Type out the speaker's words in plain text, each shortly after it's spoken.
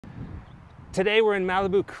Today we're in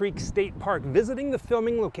Malibu Creek State Park visiting the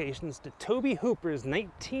filming locations to Tobe Hooper's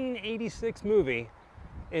 1986 movie,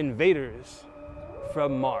 Invaders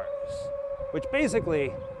from Mars, which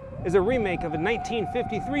basically is a remake of a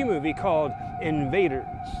 1953 movie called Invaders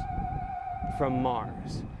from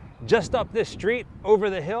Mars. Just up this street, over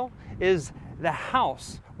the hill, is the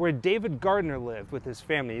house where David Gardner lived with his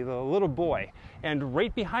family, the little boy. And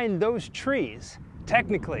right behind those trees,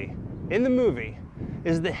 technically, in the movie,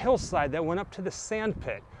 is the hillside that went up to the sand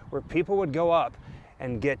pit where people would go up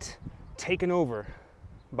and get taken over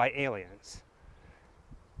by aliens.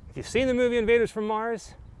 If you've seen the movie Invaders from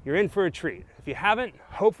Mars, you're in for a treat. If you haven't,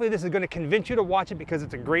 hopefully this is going to convince you to watch it because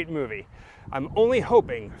it's a great movie. I'm only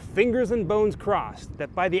hoping, fingers and bones crossed,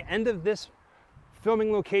 that by the end of this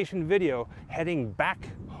filming location video, heading back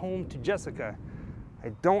home to Jessica, I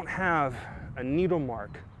don't have a needle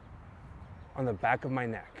mark on the back of my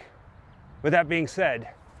neck. With that being said,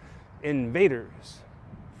 Invaders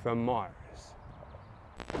from Mars.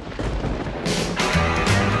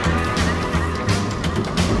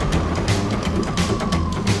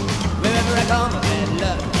 Wherever I come, bad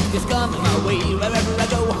luck just comes my way. Wherever I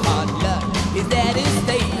go, hard luck is there to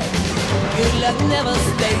stay. Good luck never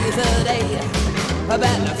stays a day.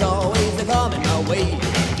 Bad luck's always coming my way.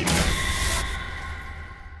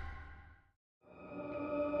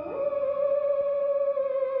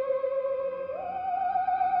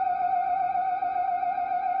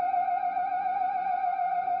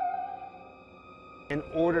 In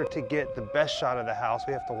order to get the best shot of the house,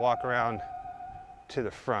 we have to walk around to the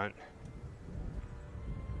front.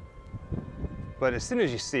 But as soon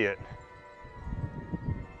as you see it,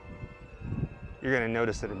 you're going to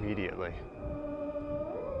notice it immediately.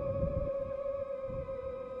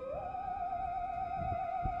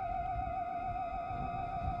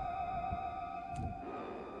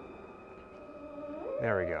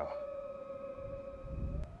 There we go.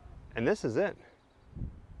 And this is it.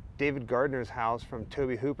 David Gardner's house from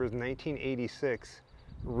Tobe Hooper's 1986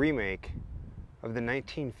 remake of the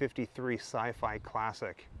 1953 sci-fi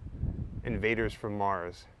classic, Invaders from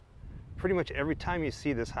Mars. Pretty much every time you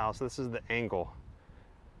see this house, this is the angle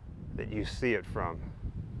that you see it from.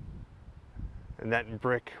 And that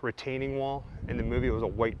brick retaining wall in the movie was a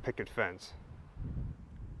white picket fence.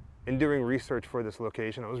 In doing research for this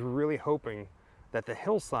location, I was really hoping that the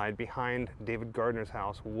hillside behind David Gardner's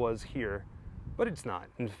house was here, but it's not.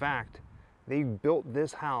 In fact, they built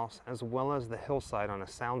this house as well as the hillside on a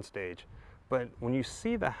soundstage. But when you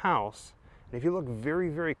see the house, and if you look very,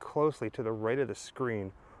 very closely to the right of the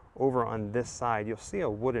screen, over on this side, you'll see a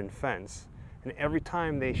wooden fence. And every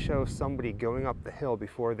time they show somebody going up the hill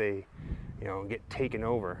before they, get taken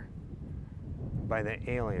over by the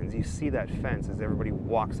aliens, you see that fence as everybody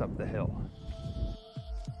walks up the hill.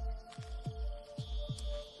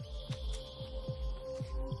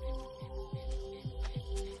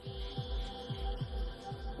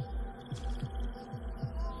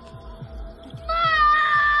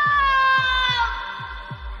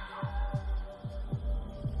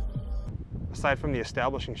 Aside from the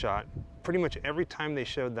establishing shot, pretty much every time they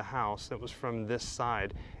showed the house, it was from this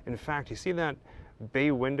side. In fact, you see that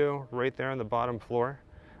bay window right there on the bottom floor?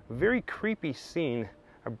 A very creepy scene,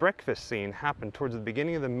 a breakfast scene, happened towards the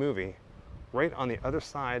beginning of the movie, right on the other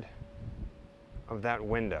side of that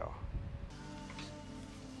window.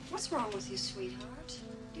 What's wrong with you, sweetheart?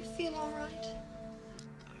 Do you feel all right?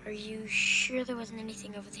 Are you sure there wasn't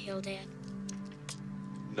anything over the hill, Dad?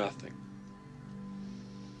 Nothing.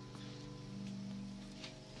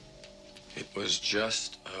 It was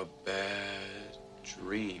just a bad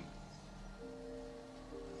dream.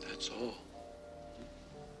 That's all.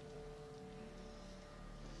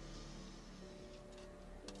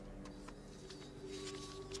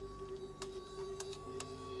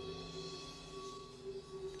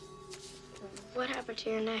 What happened to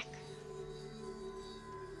your neck?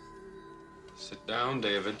 Sit down,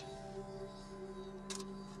 David.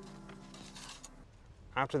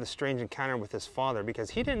 After the strange encounter with his father,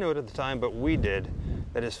 because he didn't know it at the time, but we did,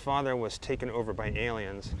 that his father was taken over by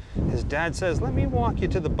aliens, his dad says, "Let me walk you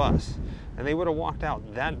to the bus." And they would have walked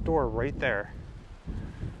out that door right there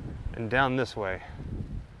and down this way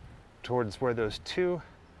towards where those two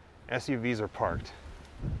SUVs are parked.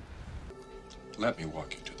 Let me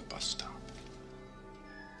walk you to the bus stop.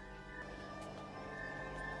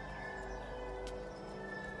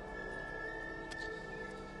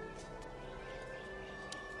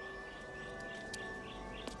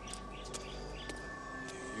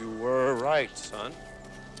 You were right, son.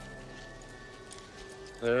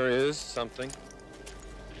 There is something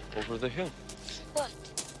over the hill. What?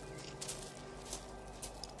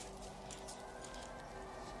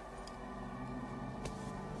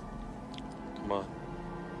 Come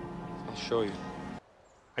on. I'll show you.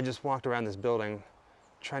 I just walked around this building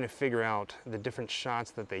trying to figure out the different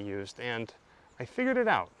shots that they used, and I figured it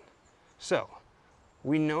out. So,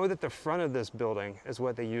 we know that the front of this building is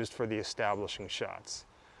what they used for the establishing shots.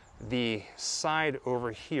 The side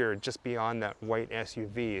over here, just beyond that white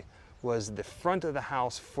SUV, was the front of the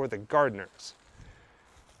house for the gardeners.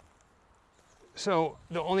 So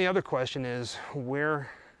the only other question is, where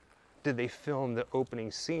did they film the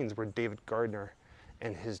opening scenes where David Gardner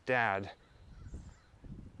and his dad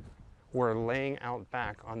were laying out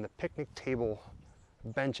back on the picnic table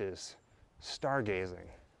benches, stargazing?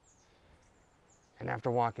 And after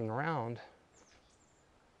walking around,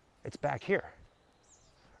 it's back here.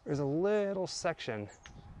 There's a little section,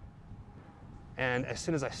 and as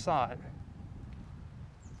soon as I saw it,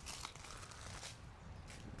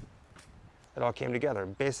 it all came together.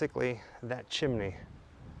 Basically, that chimney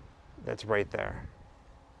that's right there.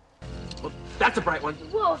 Well, that's a bright one.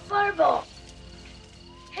 Whoa, fireball!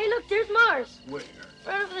 Hey, look, there's Mars. Where?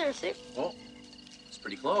 Right over there, see? Oh, it's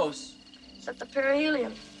pretty close. It's at the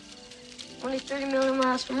perihelion. Only 30 million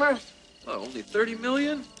miles from Earth. Oh, only 30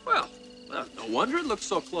 million? Well, no wonder it looks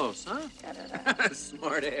so close, huh?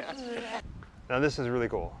 Smart ass. Now this is really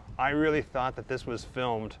cool. I really thought that this was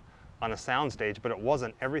filmed on a soundstage, but it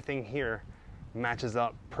wasn't. Everything here matches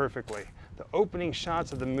up perfectly. The opening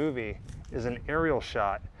shots of the movie is an aerial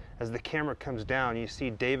shot. As the camera comes down, you see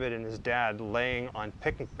David and his dad laying on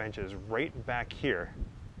picnic benches right back here.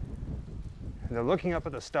 And they're looking up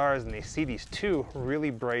at the stars, and they see these two really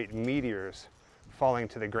bright meteors falling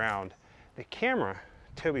to the ground. The camera,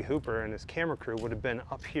 Tobe Hooper and his camera crew, would have been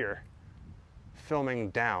up here filming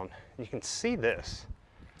down. You can see this,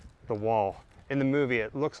 the wall. In the movie,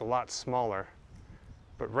 it looks a lot smaller,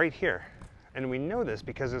 but right here. And we know this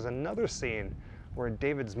because there's another scene where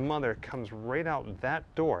David's mother comes right out that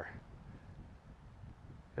door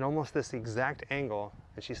in almost this exact angle,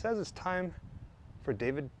 and she says it's time for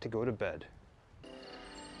David to go to bed.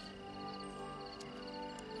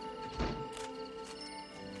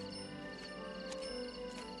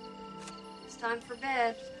 It's time for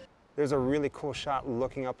bed. There's a really cool shot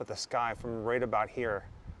looking up at the sky from right about here,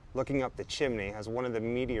 looking up the chimney as one of the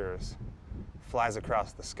meteors flies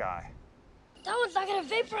across the sky. That one's not gonna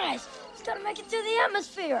vaporize. It's gotta make it through the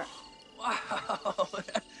atmosphere. Wow,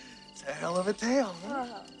 it's a hell of a tale,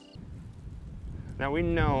 huh? Now we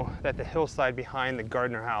know that the hillside behind the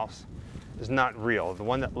Gardner house is not real, the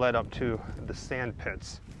one that led up to the sand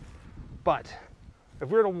pits. But if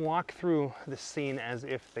we were to walk through the scene as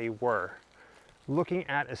if they were, looking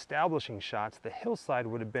at establishing shots, the hillside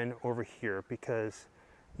would have been over here because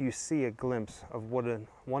you see a glimpse of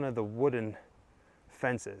one of the wooden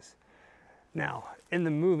fences. Now, in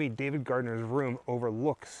the movie, David Gardner's room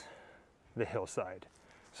overlooks the hillside.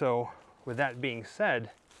 So, with that being said,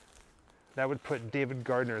 that would put David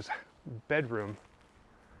Gardner's bedroom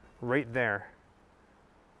right there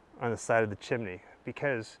on the side of the chimney,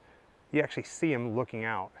 because you actually see him looking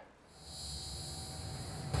out.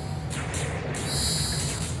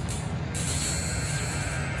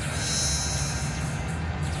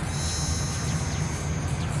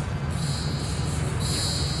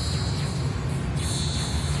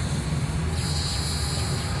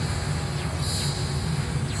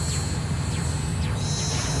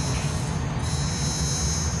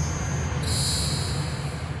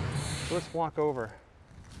 Let's walk over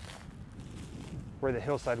where the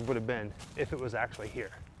hillside would have been if it was actually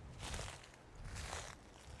here.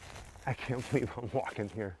 I can't believe I'm walking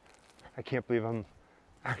here. I can't believe I'm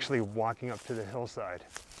actually walking up to the hillside.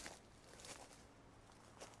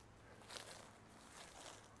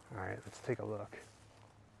 All right, let's take a look.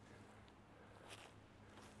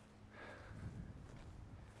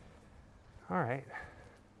 All right,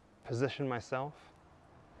 position myself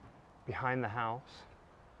behind the house.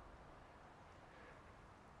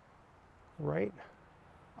 Right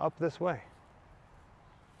up this way.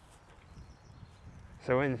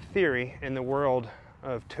 So in theory, in the world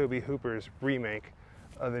of Tobe Hooper's remake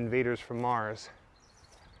of Invaders from Mars,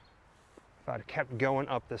 if I'd kept going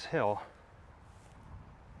up this hill,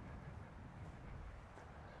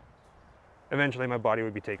 eventually my body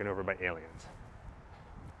would be taken over by aliens.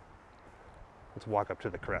 Let's walk up to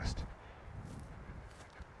the crest.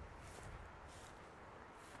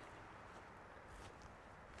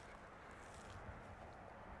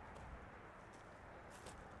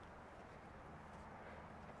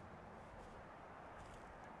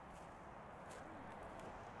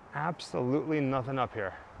 Absolutely nothing up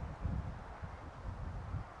here.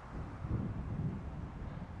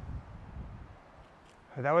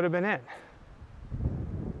 That would have been it.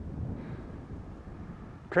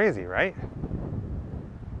 Crazy, right?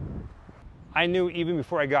 I knew even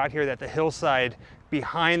before I got here that the hillside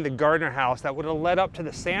behind the Gardner house that would have led up to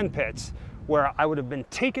the sand pits where I would have been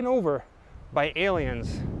taken over by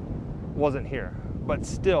aliens wasn't here. But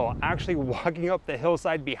still, actually walking up the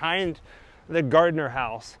hillside behind the Gardner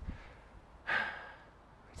house,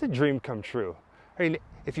 it's a dream come true. I mean,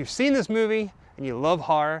 if you've seen this movie and you love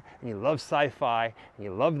horror and you love sci-fi and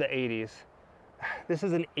you love the 80s, this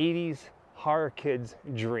is an 80s horror kid's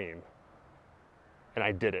dream. And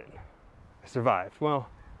I did it. I survived. Well,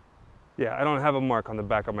 yeah, I don't have a mark on the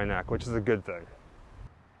back of my neck, which is a good thing.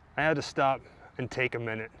 I had to stop and take a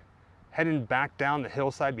minute, heading back down the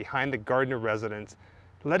hillside behind the Gardner residence,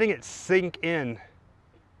 letting it sink in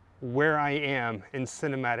where I am in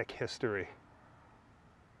cinematic history.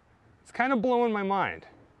 It's kind of blowing my mind.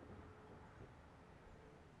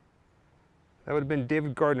 That would have been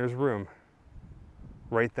David Gardner's room,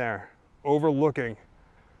 right there, overlooking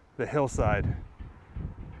the hillside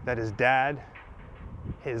that his dad,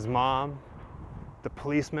 his mom, the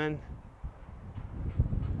policeman,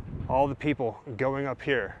 all the people going up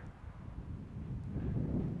here.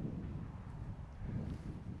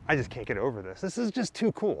 I just can't get over this. This is just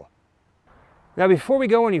too cool. Now, before we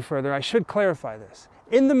go any further, I should clarify this.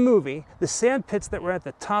 In the movie, the sand pits that were at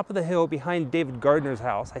the top of the hill behind David Gardner's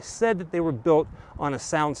house, I said that they were built on a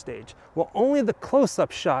soundstage. Well, only the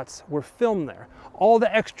close-up shots were filmed there. All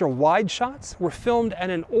the extra wide shots were filmed at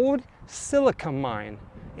an old silica mine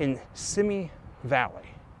in Simi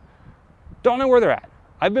Valley. Don't know where they're at.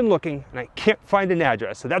 I've been looking and I can't find an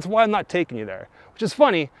address, so that's why I'm not taking you there. Which is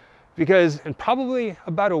funny, because in probably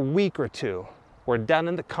about a week or two, or down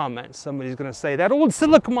in the comments, somebody's gonna say, that old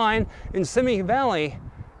silica mine in Simi Valley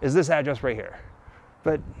is this address right here.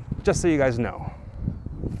 But just so you guys know,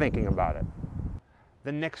 thinking about it.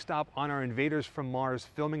 The next stop on our Invaders from Mars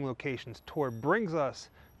filming locations tour brings us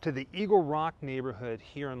to the Eagle Rock neighborhood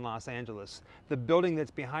here in Los Angeles. The building that's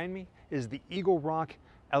behind me is the Eagle Rock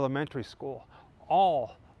Elementary School.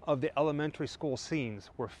 All of the elementary school scenes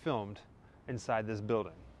were filmed inside this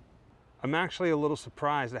building. I'm actually a little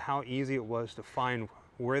surprised at how easy it was to find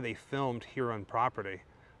where they filmed here on property.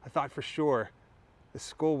 I thought for sure the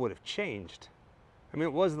school would have changed. I mean,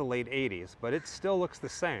 it was the late 80s, but it still looks the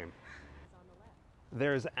same.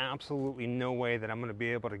 There's absolutely no way that I'm going to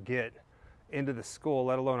be able to get into the school,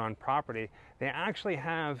 let alone on property. They actually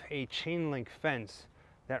have a chain link fence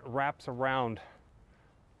that wraps around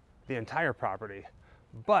the entire property.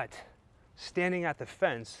 But standing at the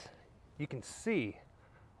fence, you can see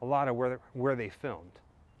a lot of where they filmed.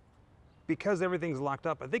 Because everything's locked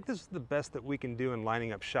up, I think this is the best that we can do in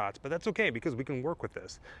lining up shots, but that's okay because we can work with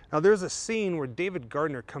this. Now there's a scene where David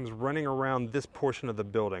Gardner comes running around this portion of the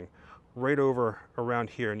building, right over around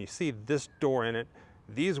here, and you see this door in it,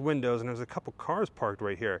 these windows, and there's a couple cars parked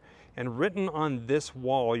right here. And written on this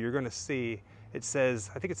wall, you're gonna see, it says,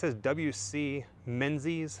 I think it says W.C.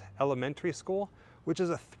 Menzies Elementary School, which is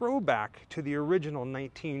a throwback to the original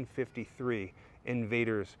 1953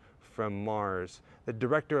 Invaders from Mars. The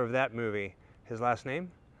director of that movie, his last name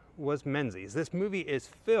was Menzies. This movie is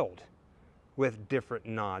filled with different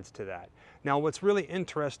nods to that. Now, what's really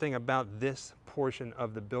interesting about this portion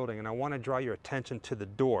of the building, and I want to draw your attention to the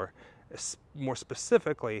door, more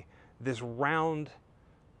specifically, this round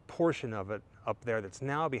portion of it up there that's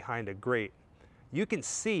now behind a grate. You can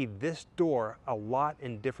see this door a lot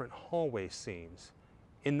in different hallway scenes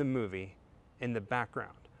in the movie in the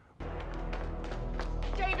background.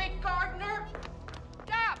 David Gardner!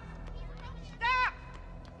 Stop! Stop!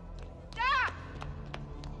 Stop!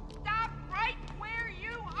 Stop right where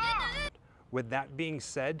you are! With that being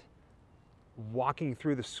said, walking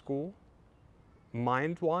through the school,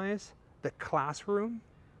 mind-wise, the classroom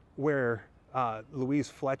where Louise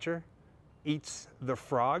Fletcher eats the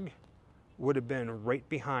frog would have been right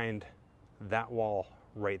behind that wall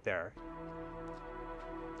right there.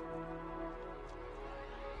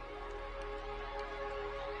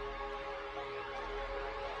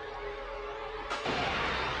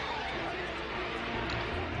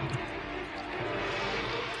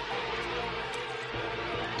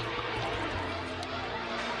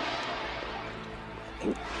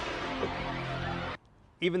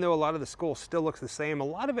 Even though a lot of the school still looks the same, a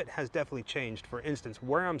lot of it has definitely changed. For instance,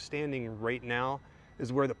 where I'm standing right now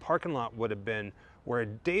is where the parking lot would have been, where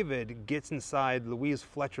David gets inside Louise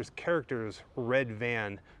Fletcher's character's red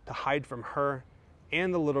van to hide from her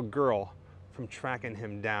and the little girl from tracking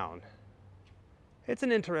him down. It's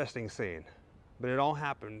an interesting scene, but it all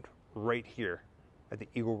happened right here at the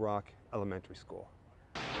Eagle Rock Elementary School.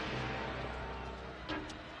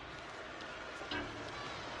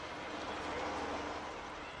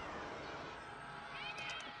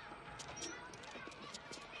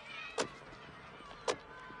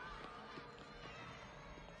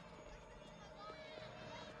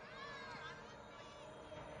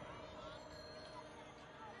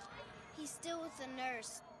 He's still with the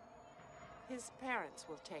nurse. His parents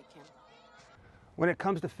will take him. When it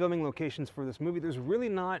comes to filming locations for this movie, there's really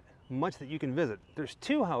not much that you can visit. There's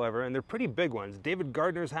two, however, and they're pretty big ones. David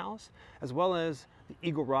Gardner's house, as well as the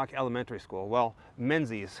Eagle Rock Elementary School. Well,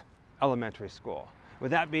 Menzies Elementary School.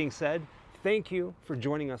 With that being said, thank you for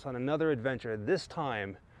joining us on another adventure, this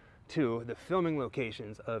time to the filming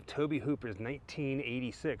locations of Tobe Hooper's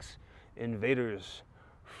 1986 Invaders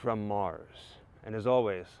from Mars. And as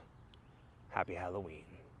always, happy Halloween.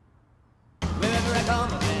 Wherever I come,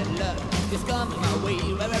 bad luck is coming my way.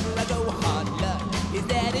 Wherever I go, hard luck is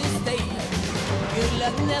there to stay. Good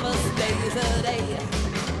luck never stays a day.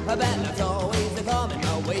 Bad luck's always coming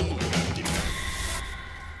my way.